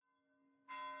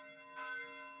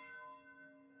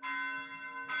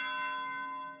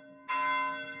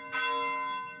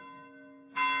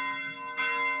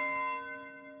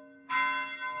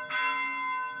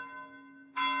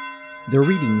The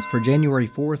readings for January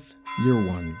 4th, Year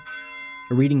 1.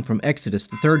 A reading from Exodus,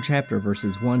 the 3rd chapter,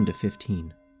 verses 1 to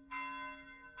 15.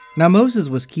 Now Moses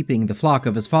was keeping the flock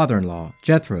of his father-in-law,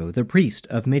 Jethro, the priest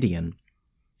of Midian.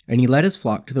 And he led his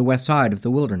flock to the west side of the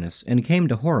wilderness, and came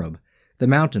to Horeb, the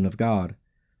mountain of God.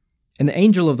 And the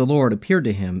angel of the Lord appeared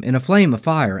to him in a flame of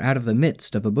fire out of the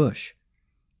midst of a bush.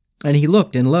 And he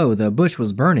looked, and lo, the bush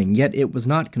was burning, yet it was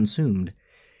not consumed.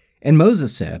 And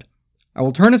Moses said, I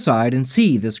will turn aside and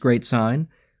see this great sign,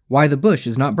 why the bush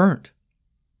is not burnt.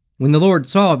 When the Lord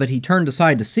saw that he turned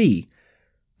aside to see,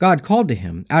 God called to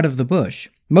him out of the bush,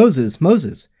 Moses,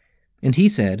 Moses. And he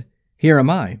said, Here am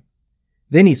I.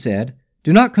 Then he said,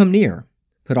 Do not come near.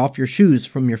 Put off your shoes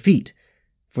from your feet,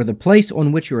 for the place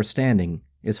on which you are standing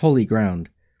is holy ground.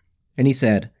 And he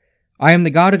said, I am the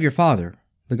God of your father,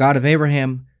 the God of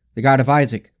Abraham, the God of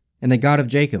Isaac, and the God of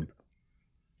Jacob.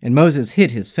 And Moses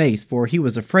hid his face, for he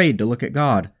was afraid to look at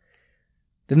God.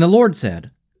 Then the Lord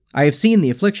said, I have seen the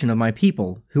affliction of my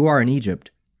people who are in Egypt,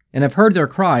 and have heard their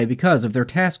cry because of their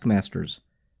taskmasters.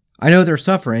 I know their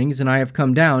sufferings, and I have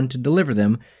come down to deliver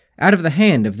them out of the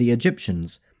hand of the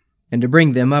Egyptians, and to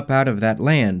bring them up out of that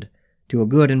land to a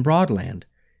good and broad land,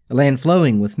 a land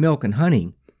flowing with milk and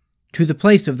honey, to the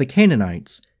place of the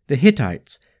Canaanites, the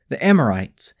Hittites, the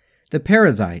Amorites, the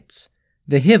Perizzites,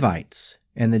 the Hivites,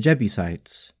 and the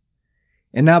Jebusites.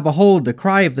 And now behold, the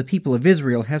cry of the people of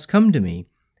Israel has come to me,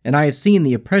 and I have seen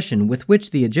the oppression with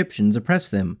which the Egyptians oppress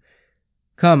them.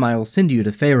 Come, I will send you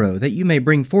to Pharaoh, that you may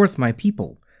bring forth my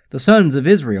people, the sons of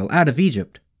Israel, out of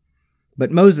Egypt.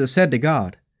 But Moses said to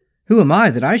God, Who am I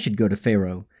that I should go to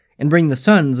Pharaoh, and bring the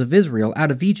sons of Israel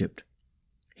out of Egypt?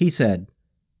 He said,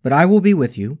 But I will be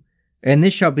with you, and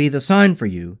this shall be the sign for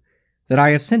you, that I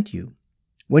have sent you.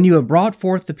 When you have brought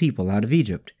forth the people out of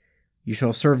Egypt, you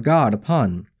shall serve God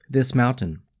upon this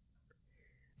mountain.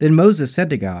 Then Moses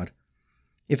said to God,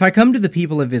 If I come to the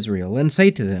people of Israel and say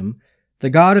to them,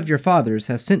 The God of your fathers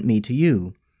has sent me to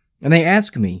you, and they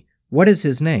ask me, What is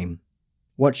his name?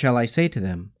 What shall I say to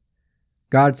them?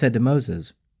 God said to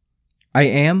Moses, I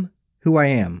am who I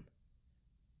am.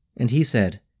 And he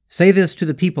said, Say this to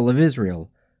the people of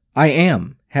Israel, I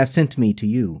am has sent me to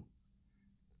you.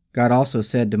 God also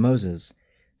said to Moses,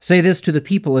 Say this to the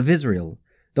people of Israel,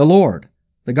 The Lord,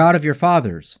 the God of your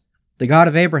fathers, the God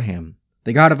of Abraham,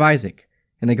 the God of Isaac,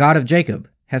 and the God of Jacob,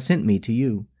 has sent me to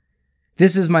you.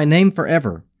 This is my name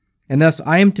forever, and thus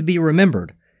I am to be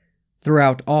remembered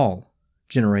throughout all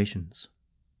generations.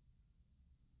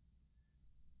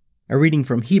 A reading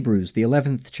from Hebrews, the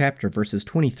 11th chapter, verses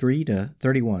 23 to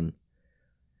 31.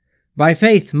 By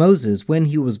faith Moses, when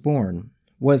he was born,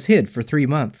 was hid for 3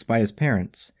 months by his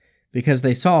parents, because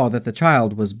they saw that the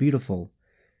child was beautiful,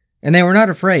 and they were not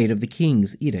afraid of the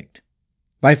king's edict.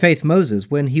 By faith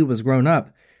Moses, when he was grown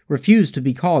up, refused to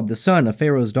be called the son of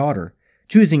Pharaoh's daughter,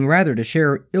 choosing rather to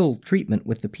share ill treatment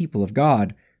with the people of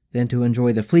God than to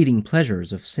enjoy the fleeting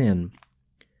pleasures of sin.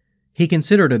 He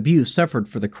considered abuse suffered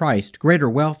for the Christ greater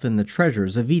wealth than the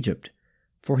treasures of Egypt,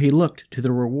 for he looked to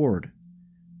the reward.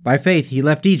 By faith he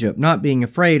left Egypt, not being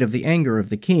afraid of the anger of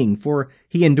the king, for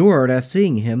he endured as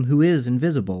seeing him who is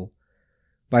invisible.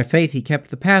 By faith he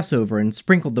kept the Passover and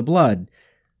sprinkled the blood,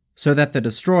 so that the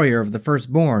destroyer of the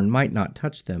firstborn might not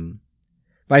touch them.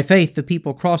 By faith the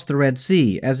people crossed the Red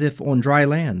Sea as if on dry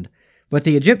land, but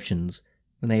the Egyptians,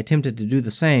 when they attempted to do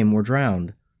the same, were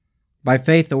drowned. By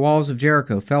faith the walls of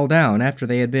Jericho fell down after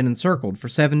they had been encircled for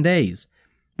 7 days.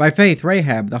 By faith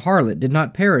Rahab the harlot did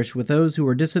not perish with those who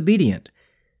were disobedient,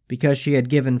 because she had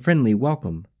given friendly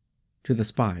welcome to the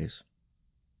spies.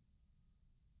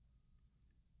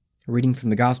 A reading from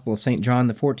the Gospel of St. John,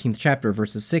 the 14th chapter,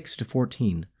 verses 6 to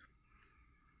 14.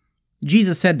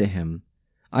 Jesus said to him,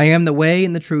 I am the way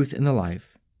and the truth and the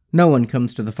life. No one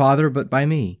comes to the Father but by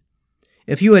me.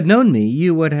 If you had known me,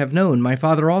 you would have known my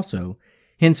Father also.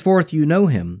 Henceforth you know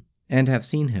him and have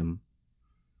seen him.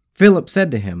 Philip said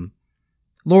to him,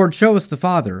 Lord, show us the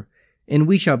Father, and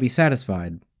we shall be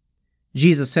satisfied.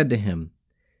 Jesus said to him,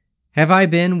 Have I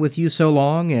been with you so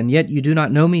long, and yet you do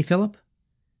not know me, Philip?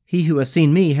 He who has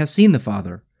seen me has seen the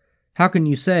Father. How can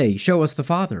you say, Show us the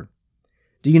Father?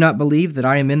 Do you not believe that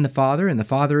I am in the Father, and the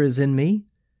Father is in me?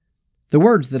 The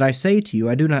words that I say to you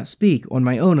I do not speak on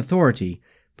my own authority,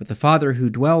 but the Father who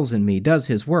dwells in me does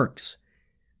his works.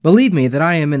 Believe me that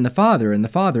I am in the Father, and the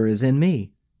Father is in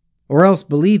me. Or else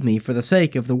believe me for the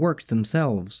sake of the works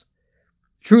themselves.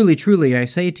 Truly, truly, I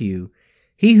say to you,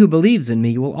 he who believes in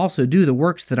me will also do the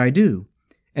works that I do,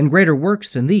 and greater works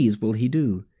than these will he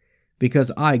do,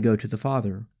 because I go to the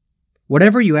Father.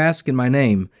 Whatever you ask in my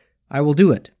name, I will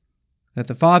do it, that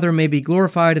the Father may be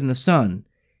glorified in the Son.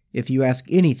 If you ask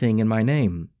anything in my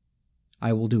name,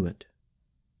 I will do it.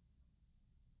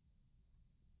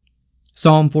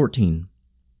 Psalm 14.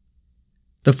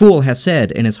 The fool has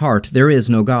said in his heart, "There is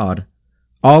no God."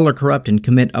 All are corrupt and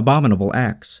commit abominable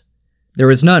acts. There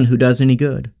is none who does any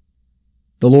good.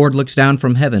 The Lord looks down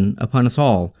from heaven upon us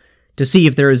all to see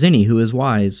if there is any who is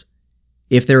wise,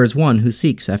 if there is one who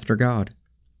seeks after God.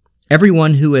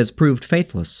 Everyone who has proved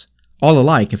faithless, all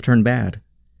alike have turned bad.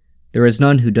 There is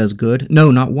none who does good,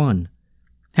 no, not one.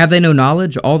 Have they no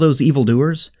knowledge, all those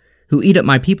evildoers, who eat up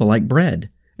my people like bread,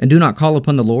 and do not call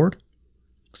upon the Lord?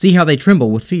 See how they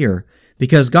tremble with fear,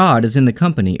 because God is in the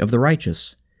company of the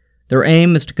righteous. Their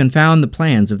aim is to confound the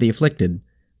plans of the afflicted,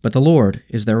 but the Lord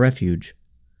is their refuge.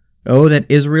 Oh, that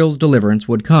Israel's deliverance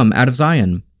would come out of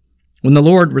Zion! When the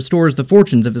Lord restores the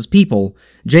fortunes of his people,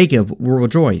 Jacob will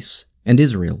rejoice, and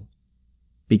Israel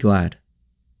be glad.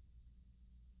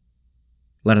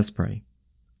 Let us pray.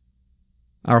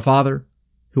 Our Father,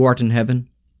 who art in heaven,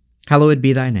 hallowed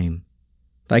be thy name.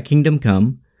 Thy kingdom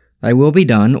come, thy will be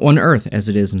done, on earth as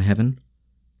it is in heaven.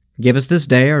 Give us this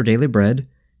day our daily bread,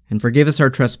 and forgive us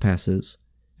our trespasses,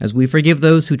 as we forgive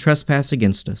those who trespass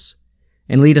against us.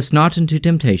 And lead us not into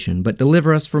temptation, but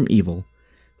deliver us from evil.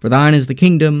 For thine is the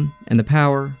kingdom, and the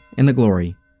power, and the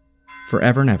glory,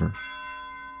 forever and ever.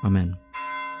 Amen.